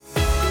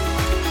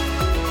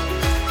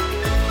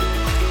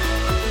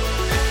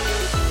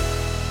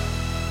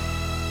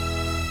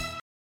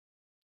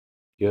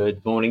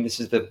Good morning. This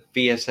is the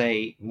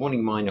VSA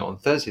Morning Miner on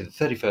Thursday, the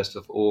 31st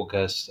of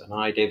August, and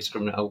I, David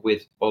Scrivener, are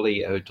with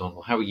Ollie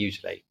O'Donnell. How are you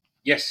today?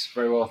 Yes,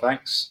 very well,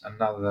 thanks.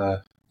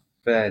 Another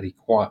fairly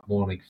quiet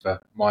morning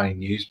for mining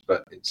news,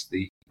 but it's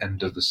the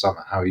end of the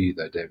summer. How are you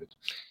though, David?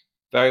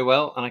 Very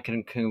well, and I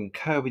can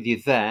concur with you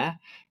there.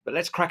 But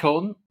let's crack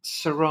on.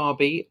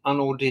 Sarabi,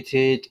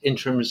 unaudited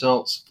interim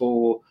results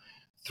for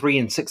 3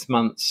 and 6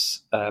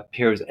 months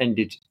periods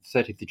ended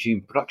 30th of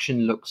June.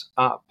 Production looks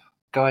up,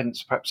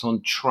 guidance perhaps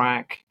on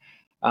track.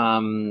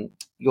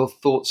 Your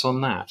thoughts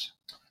on that?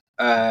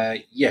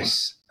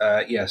 Yes,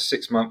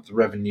 6-month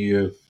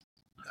revenue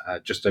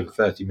of just over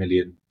 $30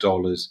 million,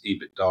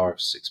 EBITDA of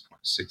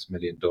 $6.6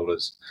 million,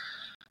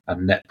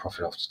 and net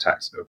profit after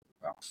tax of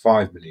about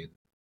 $5 million.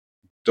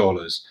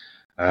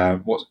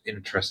 What's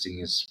interesting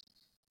is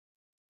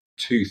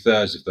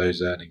 2/3 of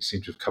those earnings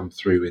seem to have come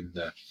through in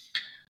the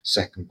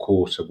second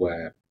quarter,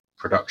 where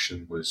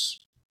production was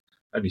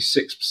only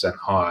 6%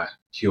 higher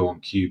Q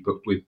on Q, but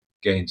with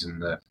gains in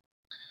the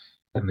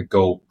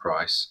gold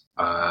price,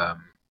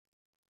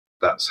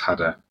 that's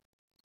had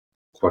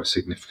quite a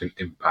significant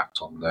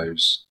impact on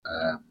those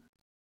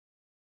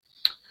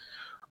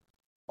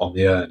on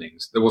the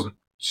earnings. There wasn't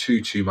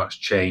too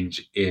much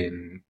change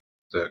in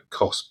the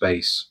cost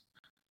base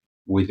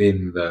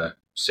within the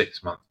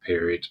 6-month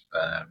period.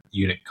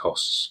 Unit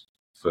costs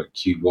for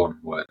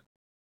Q1 were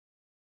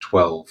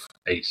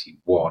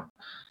 $12.81.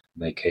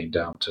 And they came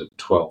down to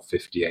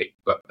 $12.58,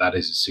 but that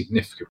is a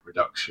significant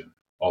reduction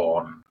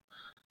on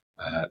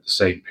the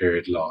same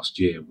period last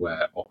year,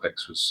 where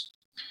OPEX was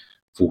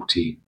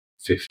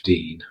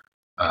 $14.15.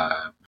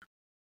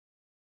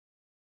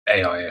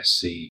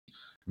 AISC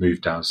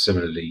moved down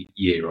similarly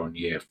year on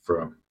year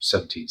from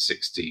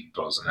 $17.16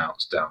 an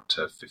ounce down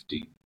to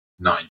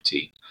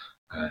 $15.19.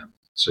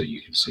 So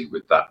you can see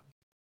with that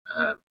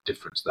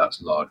difference,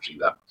 that's largely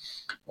that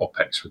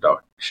OPEX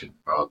reduction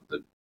rather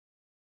than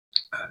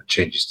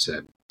changes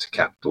to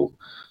capital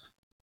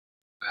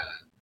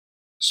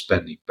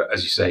spending. But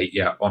as you say,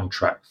 on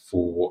track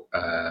for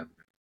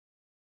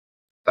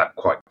that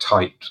quite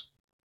tight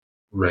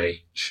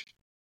range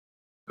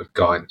of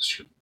guidance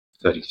from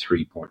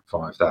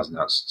 33.5 thousand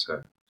ounces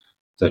to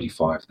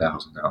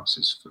 35,000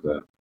 ounces for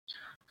the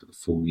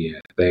full year.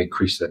 They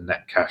increased their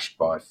net cash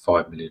by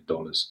 $5 million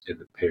in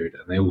the period,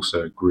 and they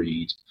also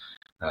agreed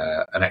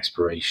an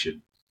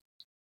exploration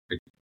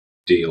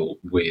deal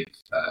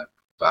with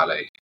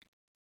VSA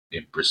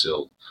in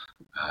Brazil.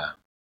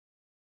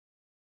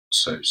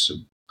 So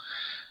some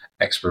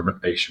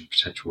experimentation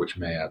potential, which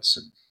may add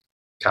some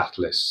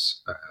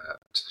catalysts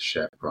to the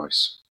share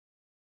price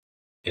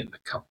in the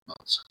coming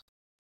months.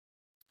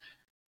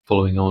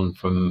 Following on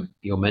from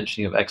your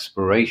mentioning of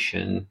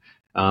exploration,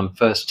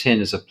 First Tin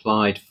has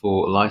applied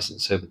for a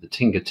license over the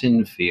Tinga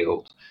Tin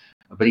field.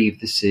 I believe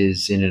this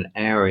is in an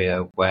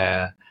area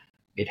where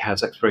it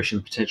has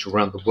exploration potential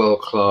around the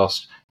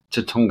world-class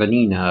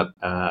Tatonganina,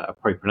 I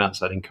probably pronounced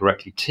that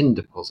incorrectly, tin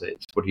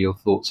deposit. What are your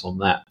thoughts on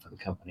that for the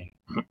company?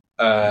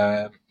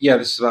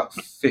 This is about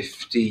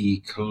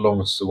 50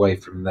 kilometers away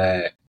from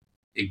their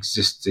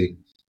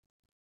existing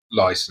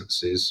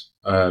licenses.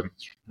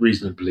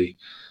 Reasonably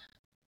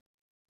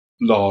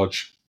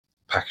large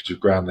package of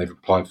ground they've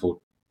applied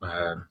for,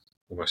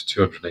 almost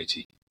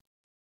 280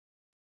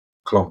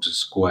 kilometers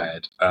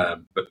squared,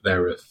 but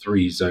there are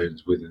 3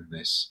 zones within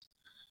this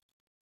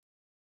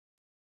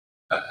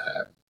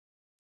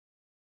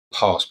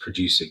past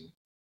producing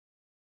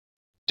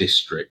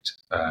district,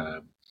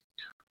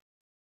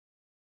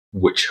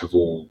 which have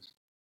all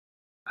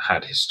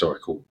had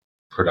historical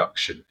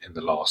production in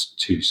the last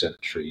 2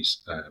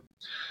 centuries. The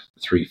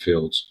 3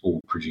 fields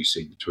all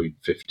producing between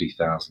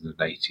 50,000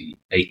 and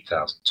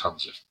 88,000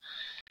 tons of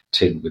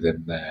tin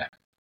within their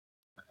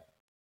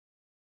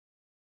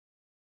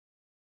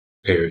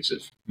periods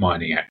of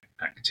mining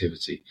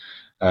activity.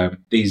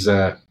 These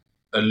are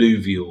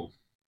alluvial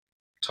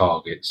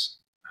targets,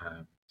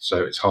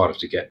 so it's harder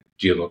to get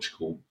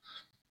geological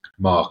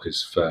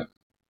markers for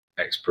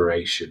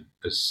exploration,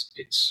 as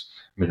it's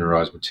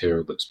mineralized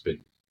material that's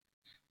been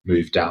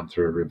moved down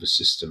through a river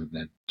system and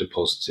then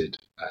deposited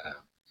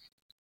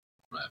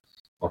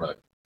on a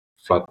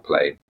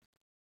floodplain.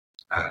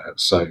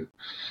 So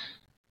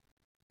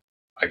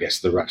I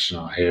guess the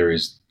rationale here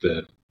is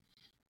the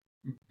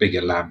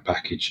bigger land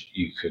package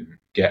you can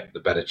get, the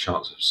better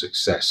chance of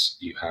success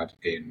you have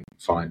in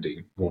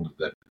finding one of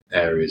the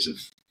areas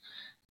of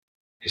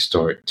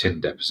historic tin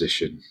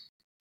deposition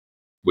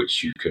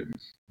which you can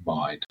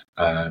mine.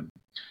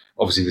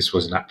 Obviously this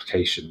was an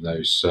application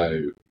though,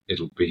 so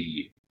it'll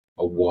be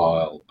a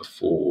while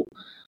before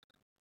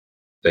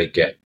they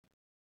get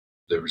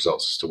the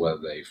results as to whether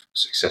they've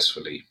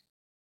successfully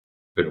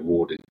been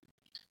awarded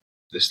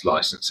this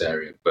license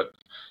area, but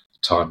the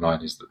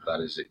timeline is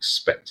that is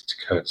expected to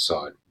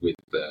coincide with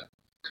the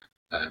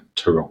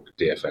Taronga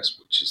DFS,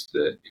 which is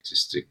the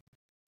existing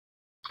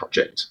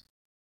project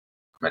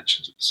I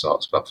mentioned at the start.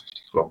 It's about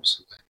 50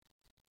 kilometers away.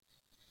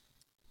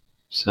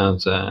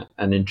 Sounds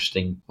an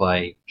interesting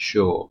play,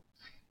 sure.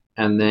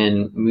 And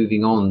then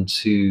moving on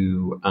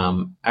to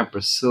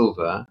Abra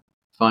Silver,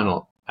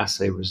 final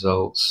assay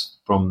results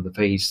from the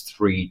phase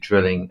 3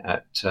 drilling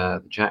at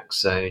the Jack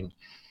Zone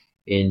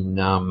in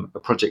a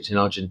project in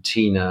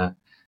Argentina,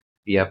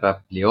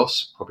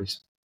 Villabablios, probably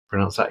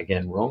pronounced that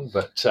again wrong,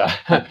 but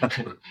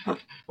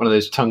one of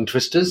those tongue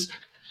twisters.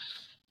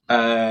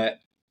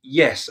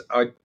 Yes,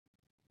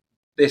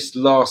 this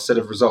last set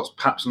of results,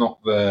 perhaps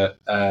not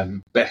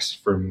the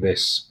best from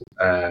this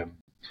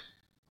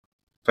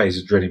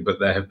phase of drilling, but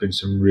there have been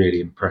some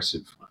really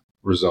impressive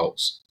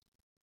results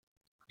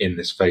in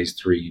this phase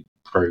 3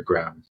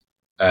 program.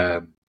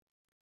 The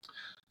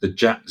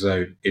Jack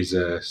Zone is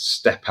a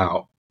step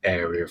out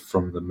area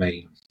from the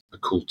main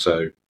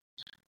Oculto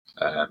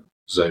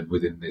zone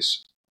within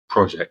this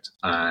project,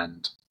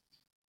 and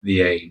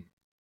the aim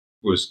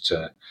was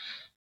to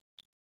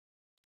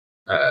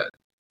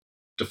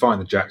define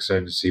the Jack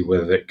Zone to see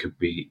whether it could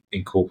be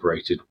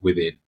incorporated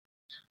within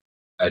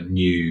a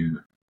new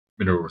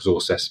mineral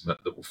resource estimate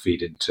that will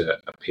feed into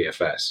a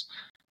PFS.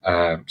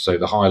 So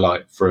the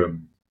highlight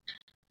from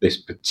this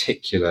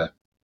particular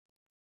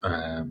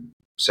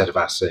set of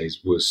assays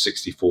was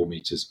 64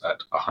 meters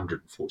at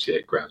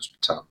 148 grams per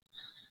ton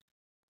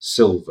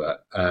silver.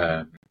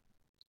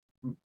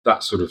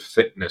 That sort of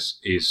thickness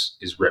is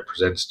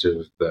representative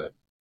of the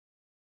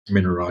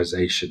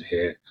mineralization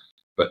here,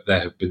 but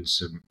there have been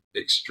some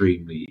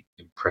extremely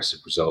impressive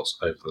results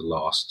over the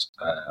last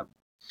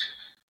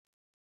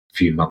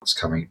few months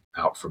coming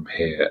out from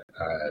here.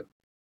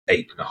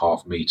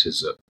 8.5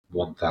 meters at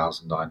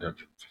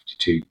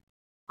 1,952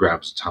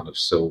 grams a ton of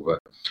silver,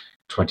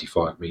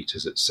 25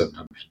 meters at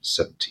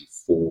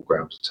 774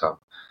 grams a ton,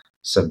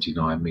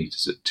 79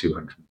 meters at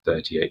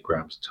 238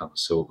 grams a ton of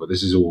silver.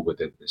 This is all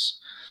within this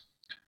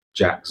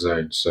Jack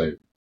Zone, so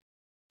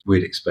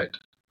we'd expect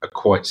a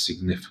quite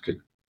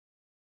significant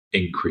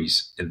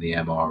increase in the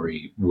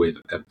MRE with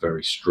a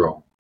very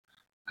strong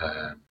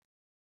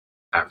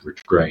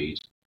average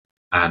grade,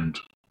 and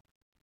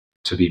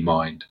to be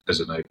mined as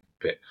an open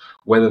pit.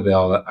 Whether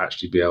they'll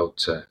actually be able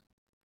to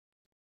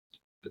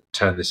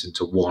turn this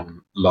into one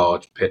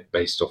large pit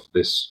based off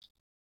this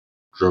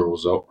drill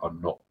result,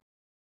 I'm not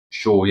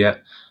sure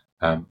yet,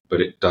 but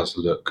it does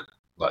look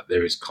like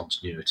there is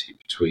continuity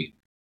between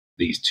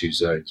these two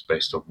zones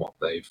based on what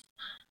they've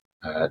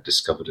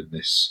discovered in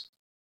this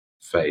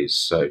phase.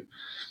 So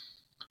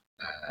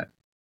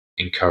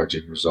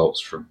encouraging results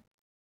from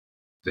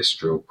this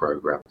drill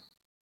program.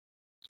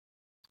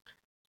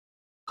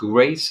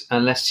 Great.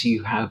 Unless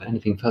you have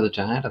anything further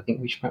to add, I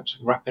think we should perhaps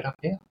wrap it up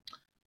here.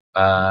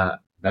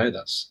 No,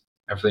 that's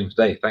everything for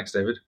today. Thanks,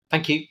 David.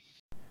 Thank you.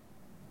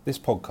 This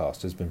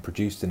podcast has been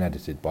produced and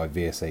edited by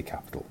VSA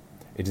Capital.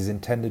 It is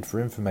intended for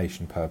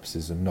information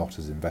purposes and not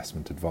as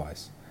investment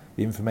advice.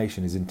 The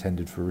information is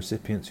intended for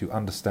recipients who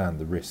understand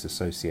the risks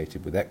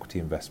associated with equity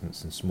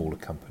investments in smaller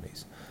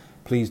companies.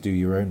 Please do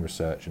your own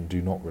research and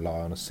do not rely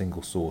on a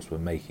single source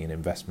when making an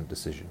investment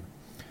decision.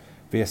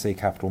 VSA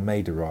Capital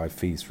may derive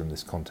fees from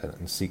this content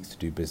and seeks to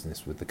do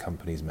business with the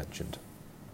companies mentioned.